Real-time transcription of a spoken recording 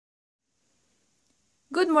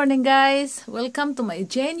Good morning, guys. Welcome to my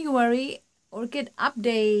January orchid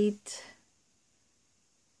update.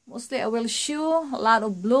 Mostly I will show a lot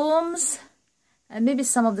of blooms and maybe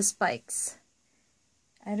some of the spikes.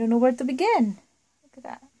 I don't know where to begin. Look at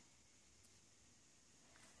that.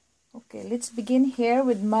 Okay, let's begin here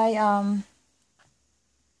with my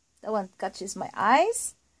that one catches my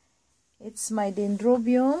eyes. It's my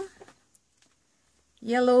dendrobium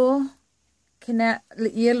yellow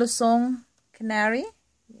song canary.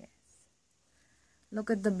 Look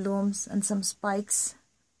at the blooms and some spikes,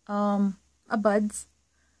 buds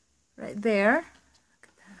right there. Look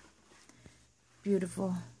at that.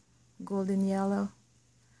 Beautiful golden yellow.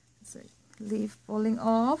 It's a leaf falling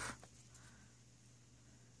off.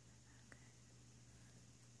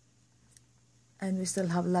 And we still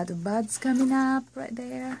have a lot of buds coming up right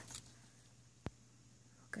there.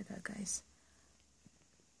 Look at that, guys.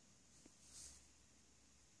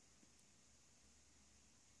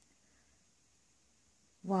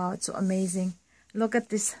 Wow, it's so amazing. Look at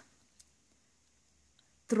this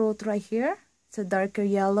throat right here. It's a darker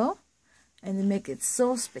yellow. And they make it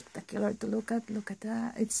so spectacular to look at. Look at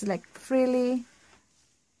that. It's like frilly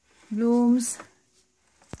blooms.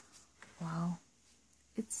 Wow.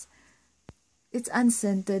 It's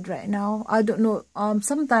unscented right now. I don't know.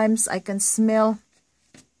 Sometimes I can smell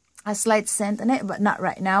a slight scent in it, but not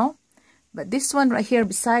right now. But this one right here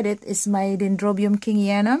beside it is my Dendrobium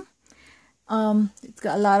kingianum. It's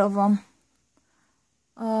got a lot of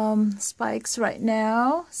spikes right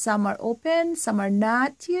now. Some are open, some are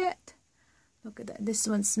not yet. Look at that. This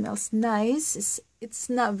one smells nice. It's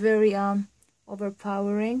not very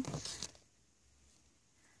overpowering.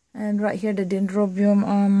 And right here the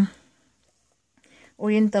Dendrobium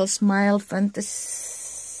Oriental Smile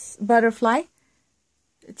Fantasy Butterfly.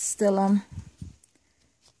 It's still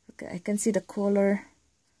okay, I can see the color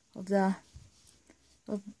of the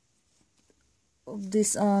of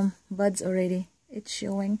these buds already. It's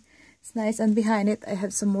showing. It's nice. And behind it I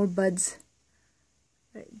have some more buds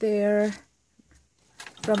right there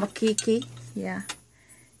from a kiki. Yeah,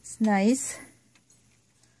 it's nice.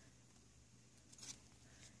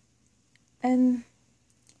 And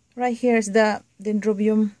right here is the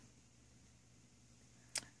Dendrobium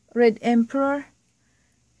Red Emperor.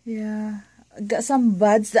 Yeah, got some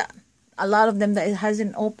buds that a lot of them that it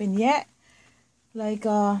hasn't opened yet, like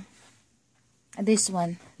this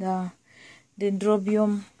one, the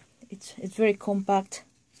Dendrobium. It's very compact.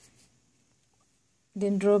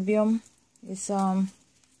 Dendrobium is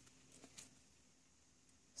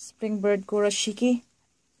Springbird Kurashiki.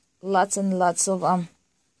 Lots and lots of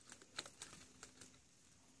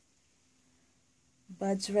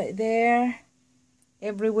buds right there,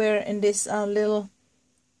 everywhere in this little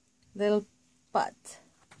pot.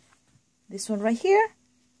 This one right here,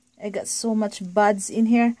 I got so much buds in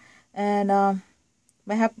here. And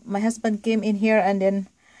my husband came in here and then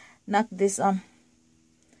knocked this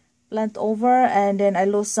plant over, and then I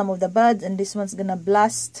lost some of the buds, and this one's gonna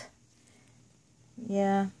blast.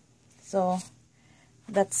 Yeah, so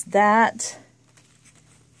that's that.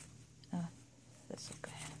 That's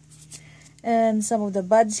okay. And some of the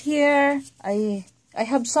buds here, I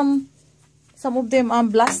have some of them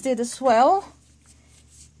blasted as well.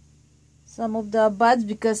 Some of the buds,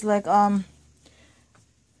 because like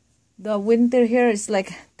the winter here is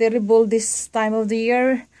like terrible this time of the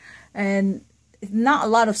year, and not a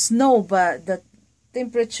lot of snow, but the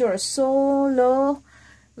temperature is so low.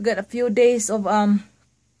 We got a few days of in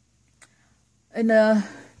the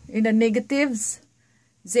negatives,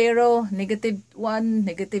 0, -1,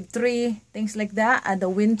 -3, things like that, and the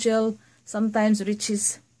wind chill sometimes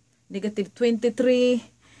reaches -23.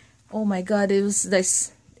 Oh my God, it was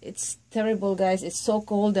this. It's terrible, guys. It's so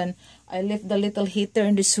cold, and I left the little heater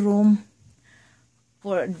in this room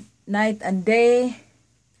for night and day.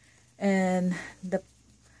 And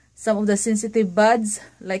some of the sensitive buds,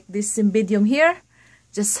 like this cymbidium here,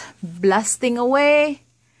 just blasting away.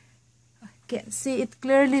 I can't see it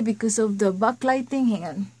clearly because of the backlighting. Hang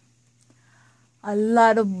on. A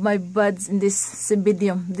lot of my buds in this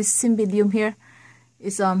cymbidium. This cymbidium here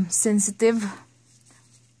is sensitive.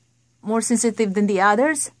 More sensitive than the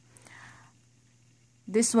others.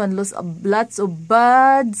 This one lost lots of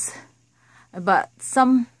buds, but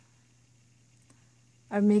some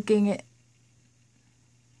are making it.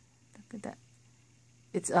 Look at that.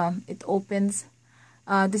 It's it opens.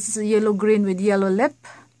 This is a yellow green with yellow lip.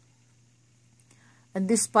 And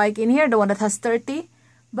this spike in here, the one that has 30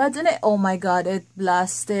 buds in it. Oh my God, it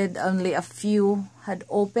blasted. Only a few had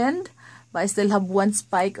opened, but I still have one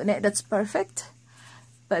spike on it. That's perfect.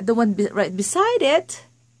 But the one right beside it,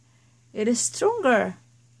 it is stronger.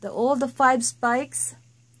 All the 5 spikes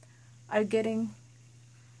are getting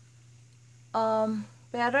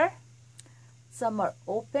better. Some are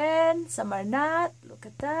open, some are not. Look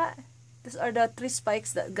at that. These are the 3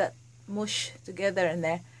 spikes that got mushed together in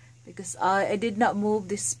there, because I did not move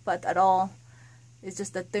this pot at all. It's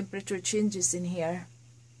just the temperature changes in here.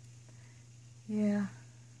 Yeah.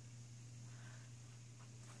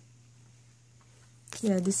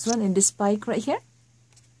 Yeah, this one in this spike right here.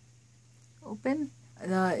 Open.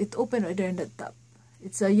 It opened right there in the top.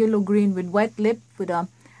 It's a yellow-green with white lip with a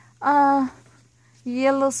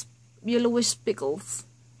yellowish speckles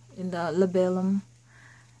in the labellum.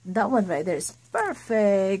 That one right there is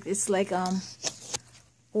perfect. It's like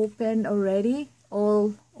open already.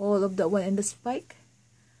 All of that one in the spike.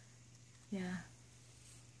 Yeah.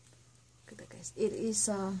 Look at that, guys. It is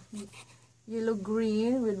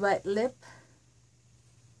yellow-green with white lip.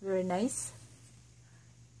 Very nice.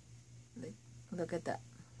 Look at that.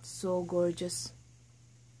 So gorgeous.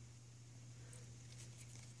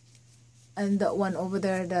 And that one over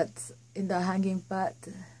there that's in the hanging pot,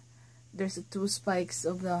 there's 2 spikes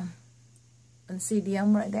of the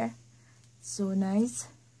Oncidium right there. So nice.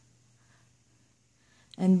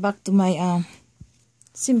 And back to my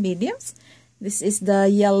Cymbidiums. This is the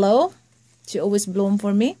yellow. She always bloom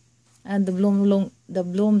for me, and the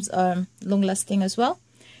blooms are long lasting as well.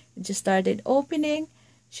 It just started opening.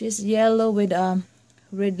 She's yellow with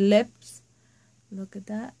red lips. Look at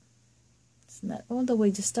that. It's not all the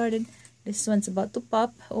way just started. This one's about to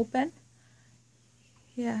pop open.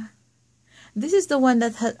 Yeah. This is the one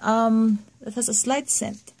that has a slight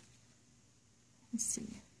scent. Let's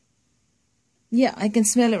see. Yeah, I can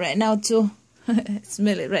smell it right now too.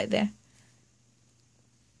 Smell it right there.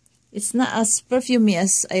 It's not as perfumey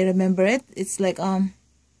as I remember it. It's like I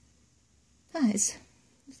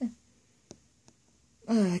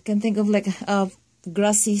can think of like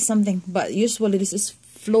grassy something, but usually this is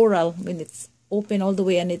floral when it's open all the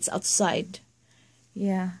way and it's outside.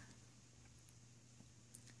 Yeah.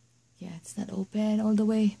 Yeah, it's not open all the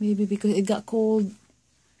way, maybe because it got cold.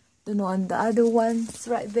 Don't know, on the other ones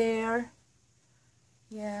right there.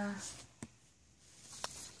 Yeah.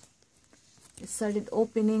 It started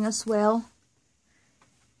opening as well.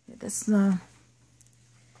 Yeah, that's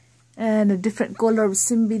and a different color of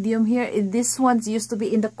Cymbidium here. This one's used to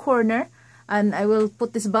be in the corner, and I will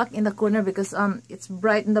put this back in the corner because it's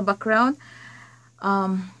bright in the background.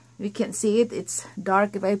 We can't see it. It's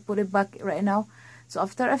dark if I put it back right now. So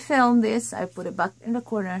after I film this, I put it back in the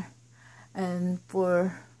corner. And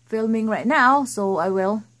for filming right now, so I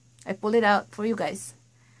pull it out for you guys.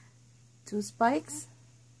 2 spikes.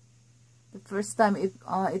 The first time it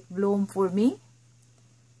bloomed for me.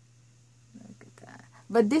 Look at that.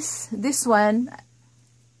 But this one,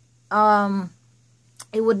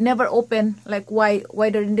 it would never open like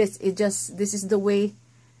wider than this. This is the way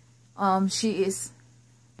she is.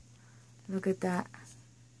 Look at that.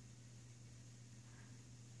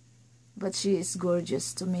 But she is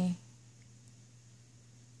gorgeous to me.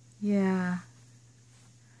 Yeah.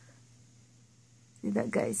 See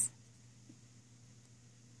that, guys?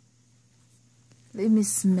 Let me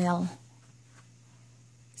smell.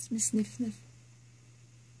 Let me sniff.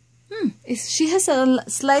 She has a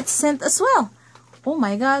slight scent as well. Oh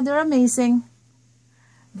my god, they're amazing.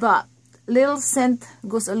 But little scent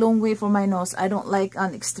goes a long way for my nose. I don't like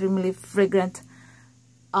extremely fragrant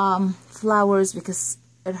flowers because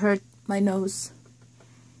it hurt my nose.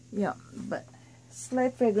 Yeah, but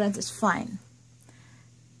slight fragrance is fine.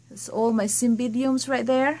 That's all my Cymbidiums right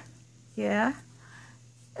there. Yeah.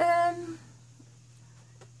 And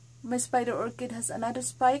my spider orchid has another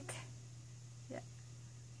spike. Yeah.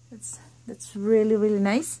 That's really, really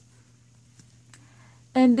nice.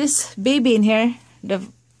 And this baby in here, the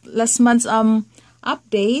last month's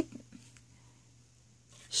update,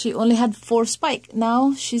 she only had 4 spikes.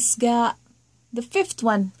 Now she's got the 5th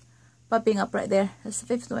one popping up right there. That's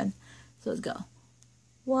the 5th one. So let's go.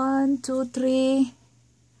 1, 2, 3,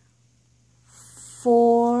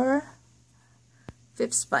 4,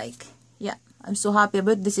 5th spike. Yeah, I'm so happy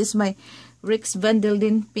about this. Is my Rex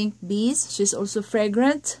Vandeldin Pink Bees. She's also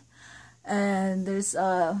fragrant. And there's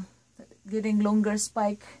getting longer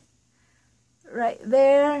spike right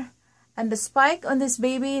there. And the spike on this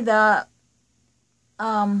baby, the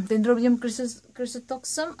Dendrobium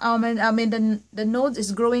chrysitoxum, I mean the node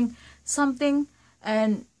is growing something,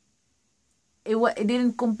 and it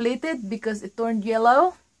didn't complete it because it turned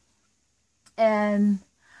yellow. And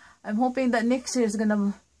I'm hoping that next year is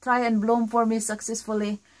gonna try and bloom for me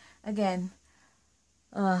successfully again.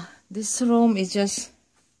 This room is just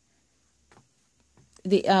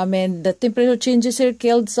the temperature changes here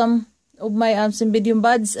killed some of my Cymbidium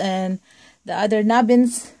buds, and the other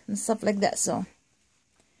nubbins and stuff like that. So,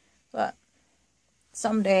 but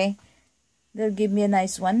someday they'll give me a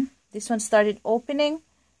nice one. This one started opening.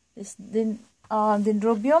 This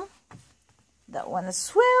dendrobium, that one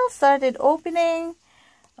as well started opening.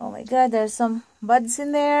 Oh my god, there's some buds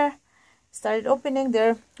in there. Started opening.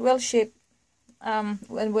 They're well shaped and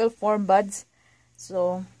well formed buds,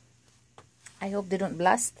 so I hope they don't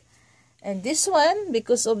blast. And this one,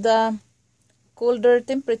 because of the colder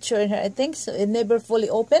temperature in here, I think so it never fully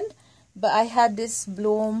opened, but I had this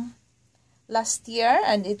bloom last year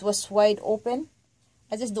and it was wide open.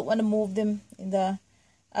 I just don't want to move them in the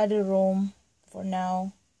other room for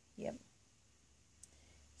now. Yep.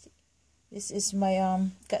 This is my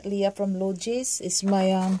Cattleya from Logis. It's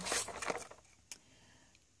my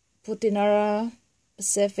Putinara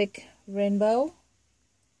Pacific Rainbow.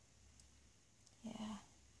 Yeah,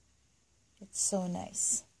 it's so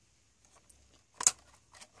nice.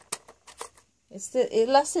 It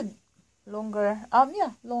lasted longer.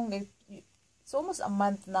 Yeah, long. It's almost a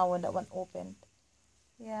month now when that one opened.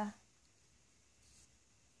 Yeah.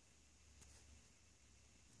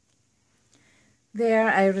 There,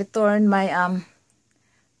 I returned my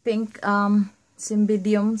pink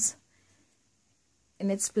cymbidiums in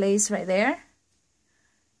its place right there.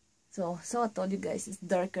 So I told you guys it's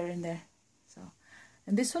darker in there. So,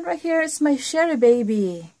 and this one right here is my cherry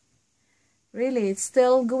baby. Really, it's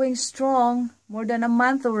still going strong. More than a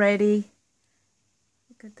month already.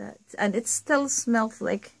 Look at that, and it still smells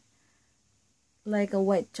like a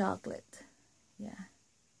white chocolate. Yeah.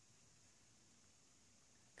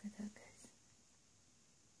 Look at that, guys.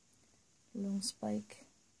 Long spike.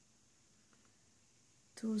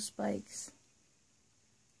 2 spikes.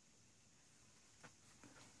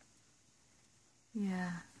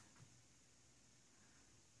 Yeah.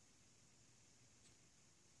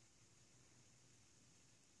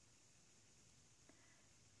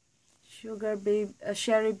 Sugar baby,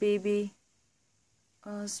 cherry baby,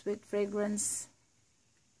 sweet fragrance.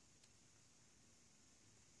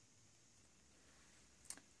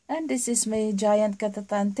 And this is my giant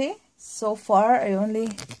catatante. So far, I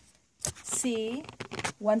only see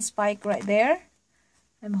 1 spike right there.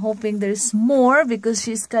 I'm hoping there's more because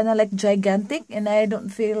she's kind of like gigantic and I don't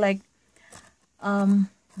feel like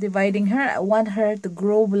dividing her. I want her to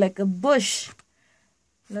grow like a bush.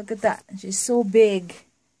 Look at that. She's so big.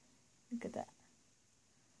 Look at that.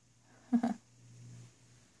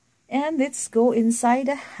 And let's go inside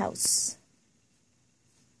the house.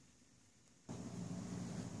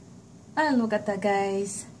 And look at that,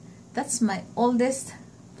 guys. That's my oldest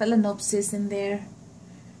Phalaenopsis in there.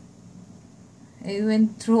 It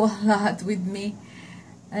went through a lot with me,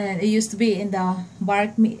 and it used to be in the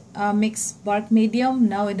bark mixed bark medium,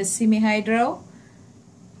 now in the semi-hydro,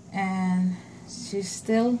 and she's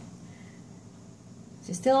still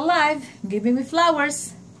alive, giving me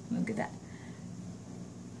flowers. Look at that.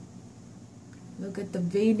 Look at the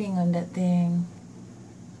veining on that thing.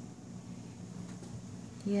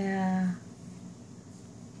 Yeah.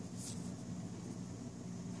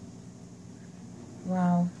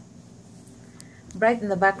 Wow. Bright in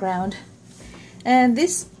the background. And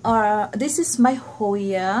this is my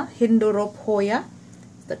Hoya, Hindorop Hoya,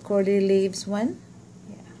 the curly leaves one.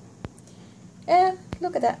 Yeah. And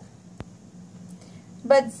look at that.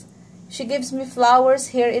 But she gives me flowers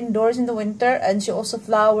here indoors in the winter, and she also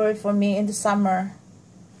flowered for me in the summer.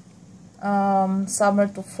 Summer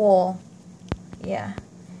to fall. Yeah.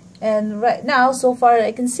 And right now, so far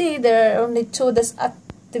I can see there are only 2 that's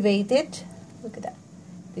activated. Look at that.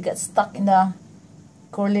 They got stuck in the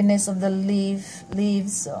curliness of the leaves,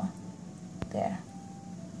 so there.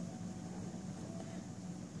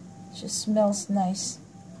 She smells nice.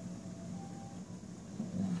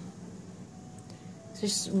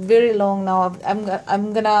 She's very long now.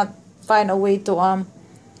 I'm gonna find a way to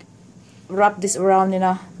wrap this around in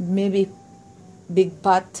a maybe big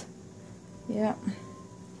pot. Yeah.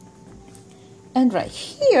 And right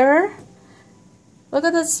here, look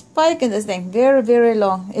at the spike in this thing. Very, very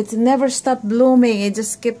long. It never stopped blooming. It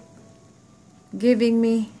just kept giving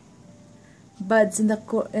me buds in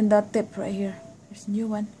the tip right here. There's a new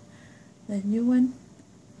one. The new one.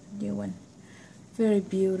 New one. Very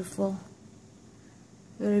beautiful.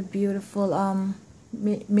 Very beautiful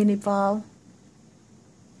mini pal.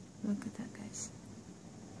 Look at that, guys.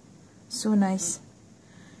 So nice.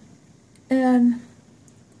 And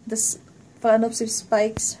this Phalaenopsis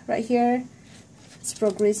spikes right here. It's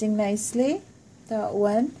progressing nicely. That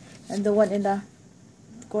one and the one in the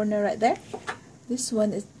corner right there. This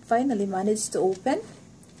one is finally managed to open.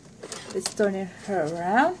 Let's turn her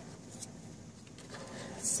around.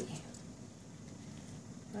 Let's see.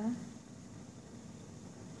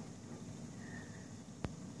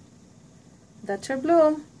 that's her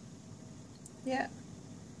bloom. Yeah.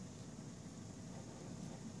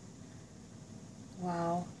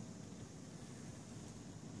 Wow.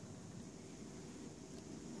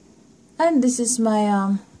 And this is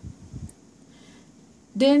my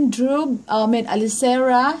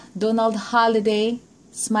Alicera Donald Holiday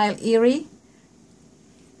Smile Eerie.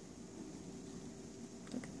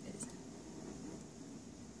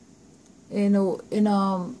 In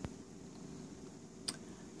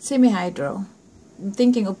semi-hydro. I'm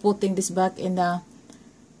thinking of putting this back in the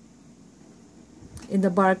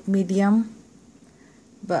bark medium,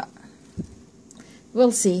 but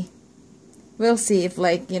we'll see. We'll see if,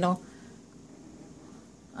 like, you know,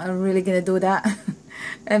 I'm really gonna do that.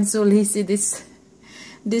 I'm so lazy this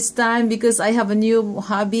time because I have a new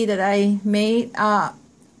hobby that I made. I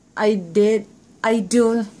do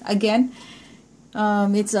again.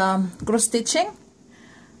 It's cross stitching.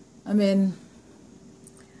 I mean,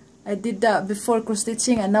 I did that before, cross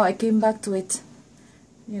stitching, and now I came back to it.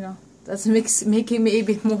 You know, that's making me a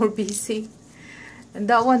bit more busy. And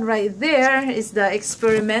that one right there is the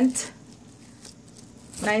experiment.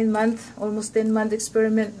 9-month, almost 10-month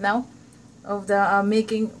experiment now of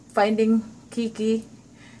the finding Kiki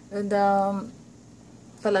and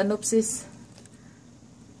Phalaenopsis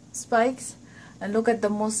spikes. And look at the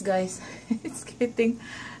moss, guys. It's getting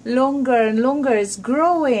longer and longer. It's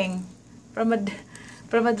growing from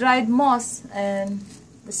a dried moss, and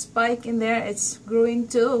the spike in there, it's growing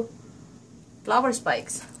to flower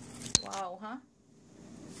spikes. Wow, huh?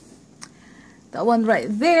 That one right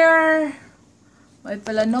there, my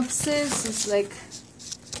Phalaenopsis is like,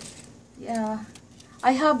 yeah,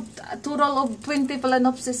 I have a total of 20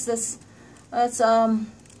 Phalaenopsis that's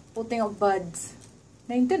putting out buds.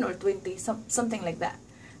 19 or 20, something like that.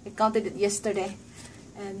 I counted it yesterday.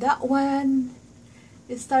 And that one,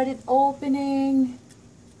 it started opening.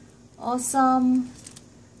 Awesome.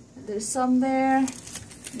 There's some there.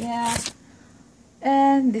 Yeah.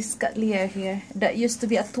 And this Cattleya here. That used to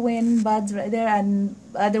be a twin buds right there, and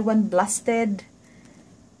the other one blasted.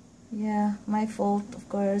 Yeah, my fault, of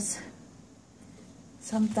course.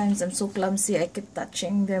 Sometimes I'm so clumsy, I keep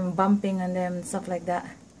touching them, bumping on them, and stuff like that.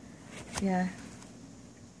 Yeah.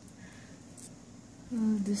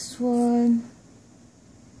 This one.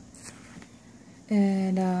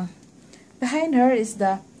 And behind her is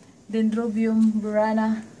the Dendrobium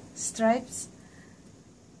burana stripes.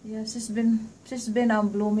 Yeah, she's been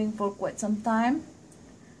blooming for quite some time.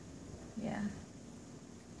 Yeah.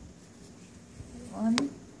 One.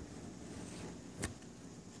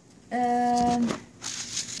 And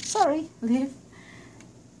sorry, leaf.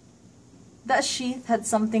 That sheath had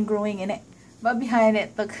something growing in it, but behind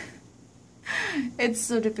it, look, it's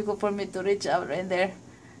so difficult for me to reach out right there.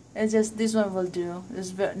 It's just this one will do.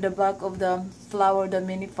 This the back of the flower, the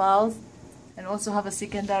mini falls, and also have a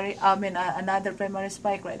secondary, another primary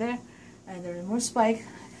spike right there, and there is more spike.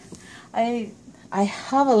 I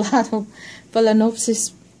have a lot of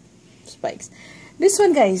Phalaenopsis spikes. This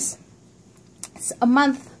one, guys, it's a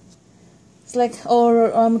month. It's like,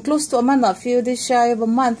 or close to a month, a few days shy of a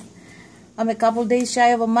month. A couple days shy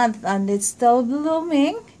of a month, and it's still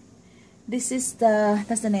blooming. This is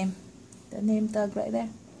that's the name tag right there.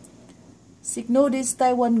 Cygnodis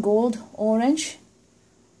Taiwan Gold Orange.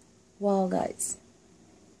 Wow, guys.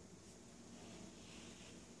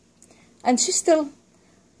 And she's still,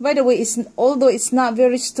 by the way, although it's not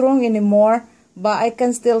very strong anymore, but I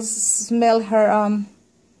can still smell her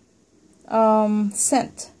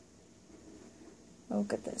scent.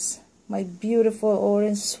 Look at this. My beautiful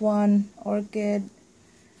orange swan orchid.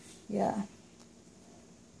 Yeah.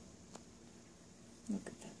 Look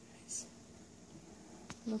at that, guys.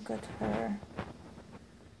 Look at her.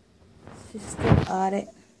 She's still at it.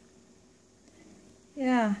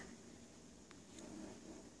 Yeah.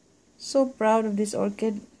 So proud of this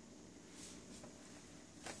orchid.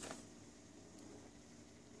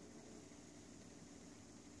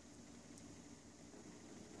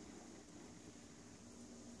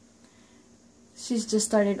 She's just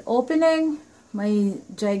started opening. My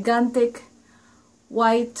gigantic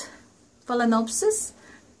white Phalaenopsis.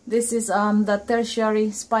 This is the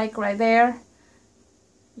tertiary spike right there.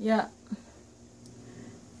 Yeah.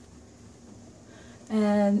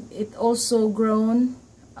 And it also grown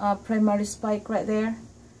primary spike right there.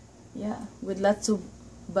 Yeah, with lots of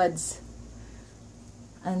buds.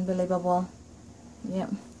 Unbelievable. Yeah.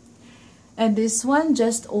 And this one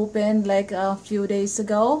just opened like a few days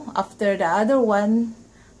ago after the other one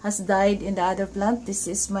has died in the other plant. This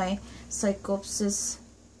is my Psychopsis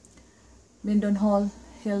Mindenhall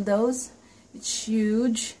Hildos. It's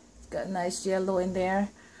huge. It's got nice yellow in there.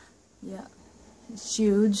 Yeah, it's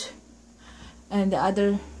huge. And the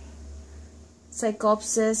other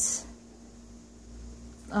Psychopsis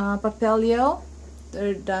Papilio,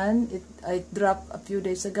 they're done. I dropped a few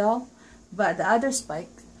days ago, but the other spike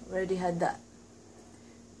already had that.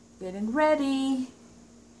 Getting ready.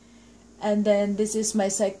 And then this is my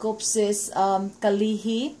Psychopsis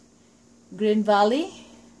Kalihi, Green Valley.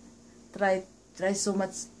 Try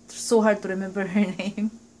so hard to remember her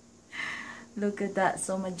name. Look at that,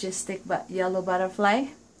 so majestic, but yellow butterfly.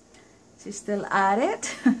 She's still at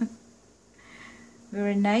it.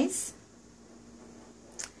 Very nice.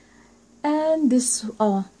 And this,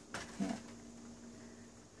 oh,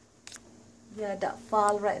 yeah, that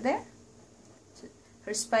fall right there.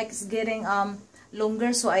 Her spike is getting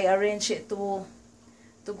longer, so I arrange it to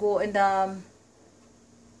go in the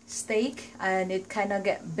stake, and it kind of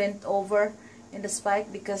get bent over in the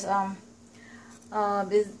spike because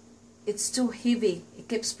it's too heavy. It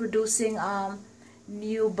keeps producing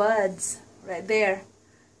new buds right there,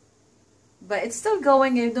 but it's still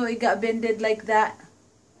going, even though it got bended like that.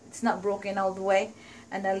 It's not broken all the way,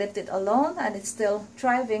 and I left it alone, and it's still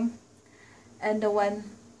thriving. And the one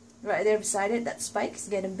right there beside it, that spike is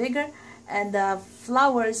getting bigger, and the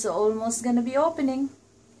flowers are almost gonna be opening.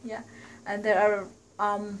 Yeah, and there are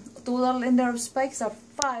total in there of spikes are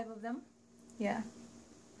 5 of them. Yeah,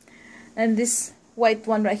 and this white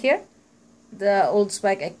one right here, the old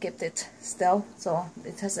spike, I kept it still, so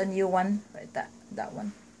it has a new one right, that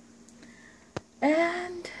one.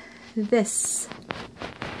 And this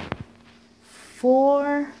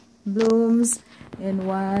 4 blooms in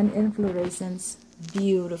 1 inflorescence.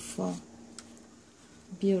 Beautiful,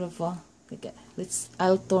 beautiful. Okay,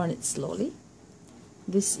 I'll turn it slowly.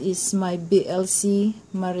 This is my BLC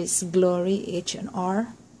Maris Glory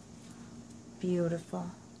H&R.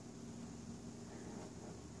 Beautiful.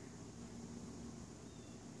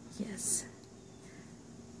 Yes,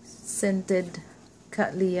 scented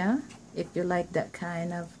Cattleya, if you like that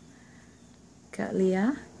kind of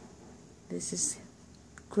Cattleya. This is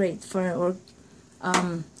great for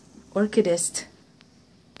orchidist.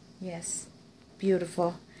 Yes,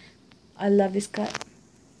 beautiful. I love this cut.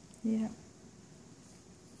 Yeah.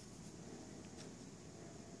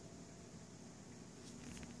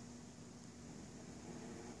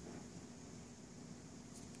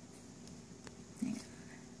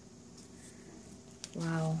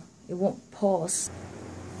 Wow, it won't pause.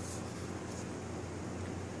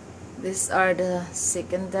 These are the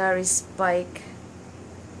secondary spike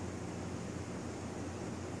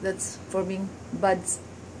that's forming buds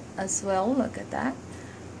as well. Look at that.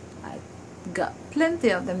 I got plenty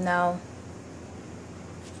of them now.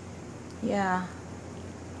 Yeah,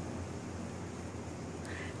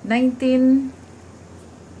 19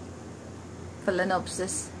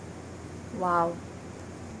 Phalaenopsis. Wow.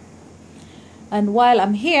 And while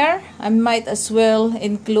I'm here, I might as well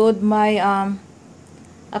include my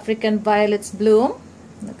African violets bloom.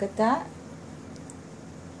 Look at that.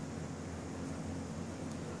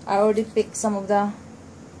 I already picked some of the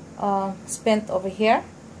spent over here.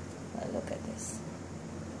 Look at this.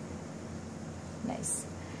 Nice.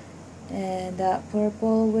 And that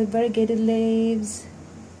purple with variegated leaves.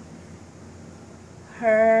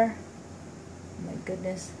 Her. Oh my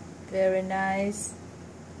goodness. Very nice.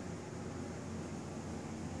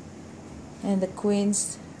 And the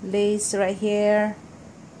queen's lace right here.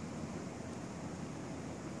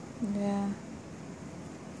 Yeah.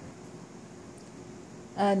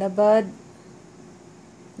 And a bud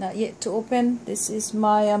not yet to open. This is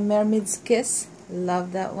my mermaid's kiss.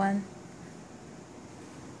 Love that one.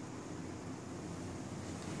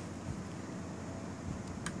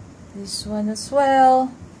 This one as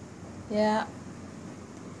well. Yeah.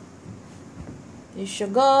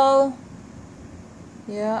 Ishagal.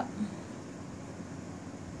 Yeah.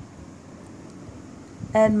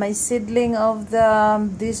 And my seedling of the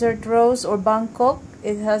desert rose or Bangkok,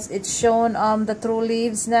 it's shown the true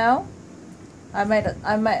leaves now.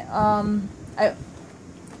 In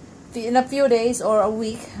a few days or a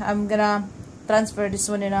week, I'm gonna transfer this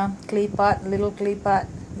one in a clay pot, little clay pot.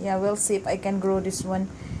 Yeah, we'll see if I can grow this one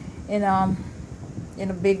in a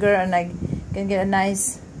bigger, and I can get a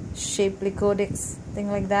nice shapely codex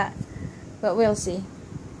thing like that. But we'll see.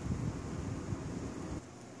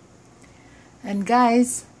 And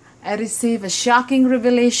guys, I received a shocking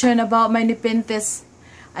revelation about my Nepenthes.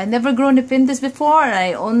 I never grown Nepenthes before.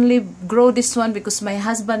 I only grow this one because my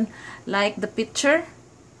husband liked the pitcher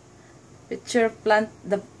plant,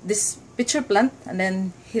 this pitcher plant, and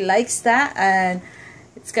then he likes that, and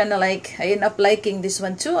it's kind of like I end up liking this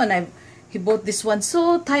one too. And he bought this one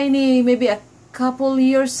so tiny, maybe a couple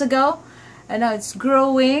years ago, and now it's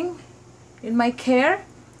growing in my care.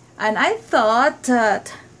 And I thought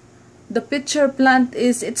that the pitcher plant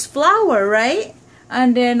is its flower, right?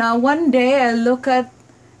 And then one day I look at,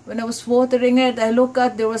 when I was watering it, I look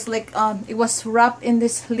at, there was like it was wrapped in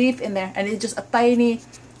this leaf in there, and it's just a tiny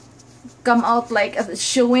come out like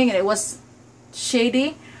showing, and it was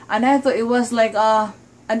shady, and I thought it was like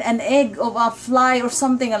an egg of a fly or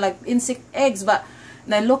something, like insect eggs. But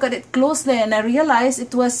and I look at it closely and I realized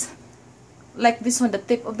it was like this one, the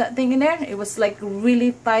tip of that thing in there, it was like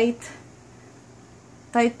really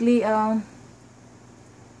tightly that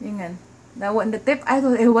one, the tip. I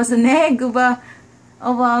thought it was an egg of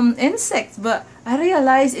insect, but I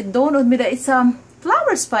realized, it dawned on me that it's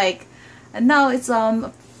flower spike. And now it's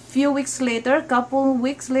a few weeks later, couple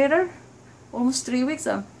weeks later, almost 3 weeks,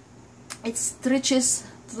 it stretches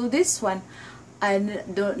to this one. I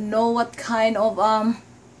don't know what kind of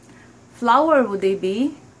flower would they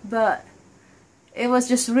be, but it was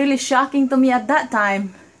just really shocking to me at that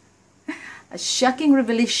time. A shocking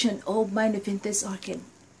revelation of my Nepenthes orchid.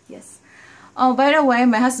 Yes. Oh, by the way,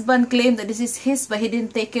 my husband claimed that this is his, but he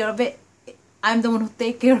didn't take care of it. I'm the one who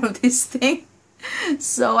take care of this thing.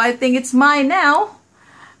 So I think it's mine now.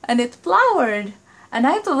 And it flowered. And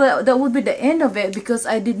I thought that would be the end of it, because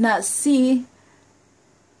I did not see.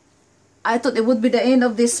 I thought it would be the end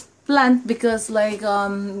of this plant, because like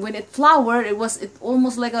when it flowered, it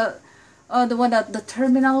almost like a the one at the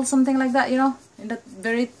terminal, something like that, you know, in that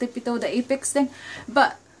very tippy-toe, the apex thing.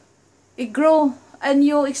 But it grew a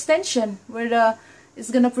new extension where it's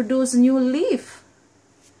gonna produce a new leaf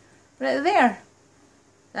right there.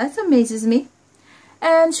 That amazes me.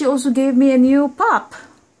 And she also gave me a new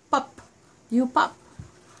new pup,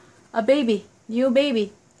 a baby, new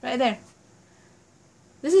baby right there.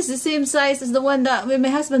 This is the same size as the one that when my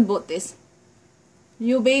husband bought this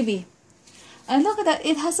new baby. And look at that,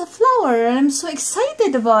 it has a flower, and I'm so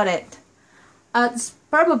excited about it. It's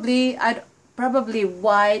probably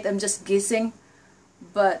white, I'm just guessing,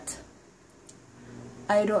 but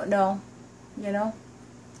I don't know, you know.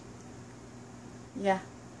 Yeah,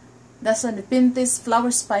 that's on the Nepenthes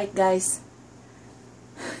flower spike, guys.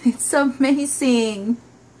 It's amazing.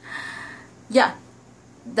 Yeah,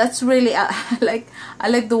 that's really I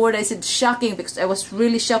like the word I said, shocking, because I was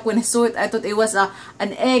really shocked when I saw it. I thought it was an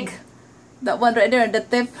egg. That one right there, the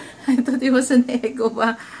tip, I thought it was an egg of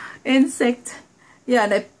a insect. Yeah,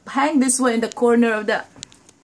 and I hang this one in the corner of the